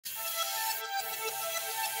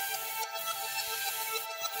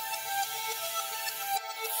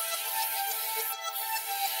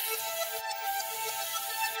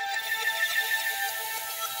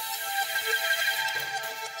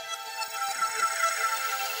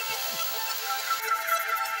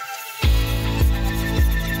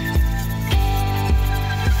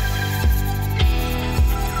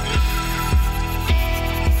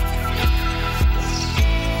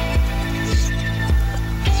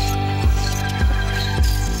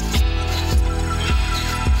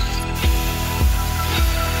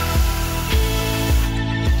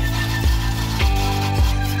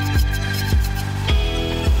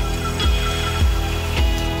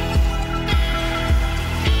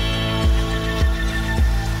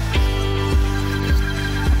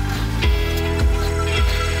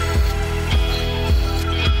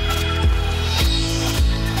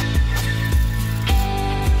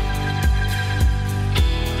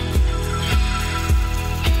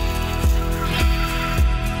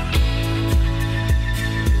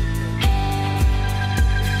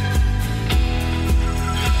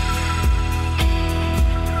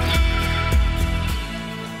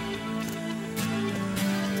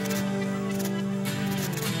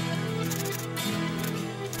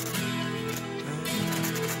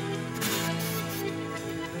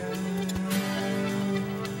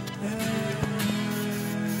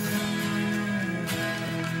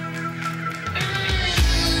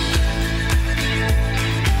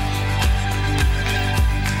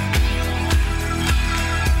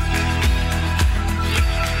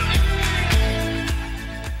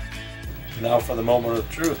for the moment of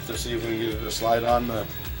truth to see if we can get it to slide on the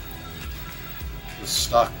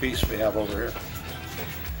stock piece we have over here.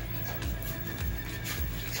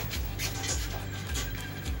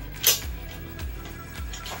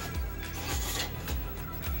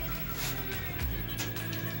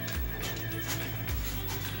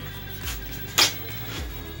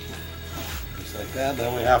 Just like that.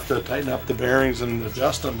 Then we have to tighten up the bearings and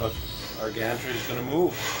adjust them, but our gantry is going to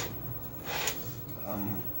move.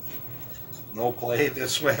 No play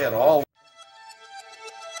this way at all.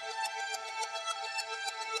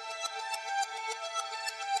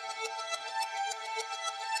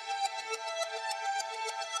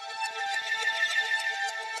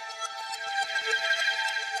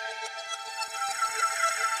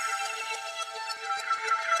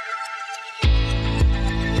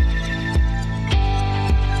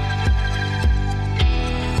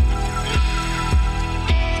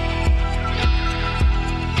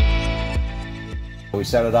 We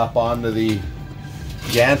set it up onto the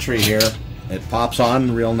gantry here. It pops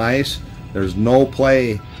on real nice. There's no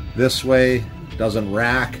play this way, doesn't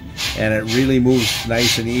rack, and it really moves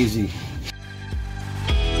nice and easy.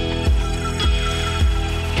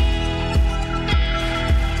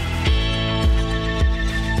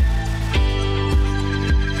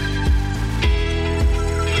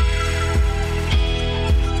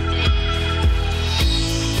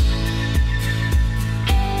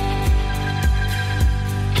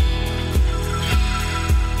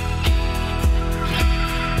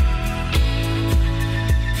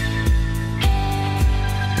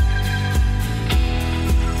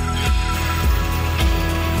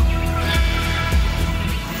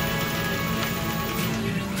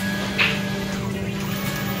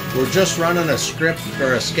 We're just running a script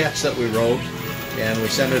or a sketch that we wrote, and we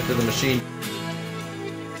send it to the machine.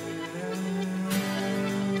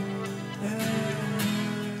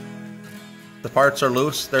 The parts are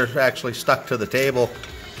loose. They're actually stuck to the table.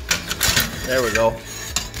 There we go.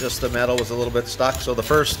 Just the metal was a little bit stuck. So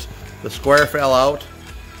the square fell out.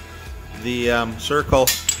 The circle,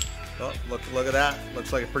 oh, look at that.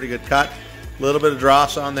 Looks like a pretty good cut. A little bit of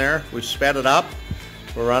dross on there. We sped it up.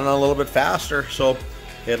 We're running a little bit faster. So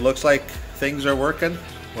it looks like things are working.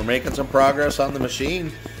 We're making some progress on the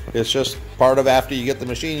machine. It's just part of after you get the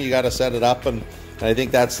machine, you got to set it up, and I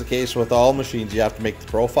think that's the case with all machines. You have to make the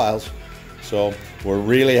profiles. So we're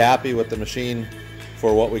really happy with the machine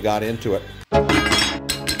for what we got into it.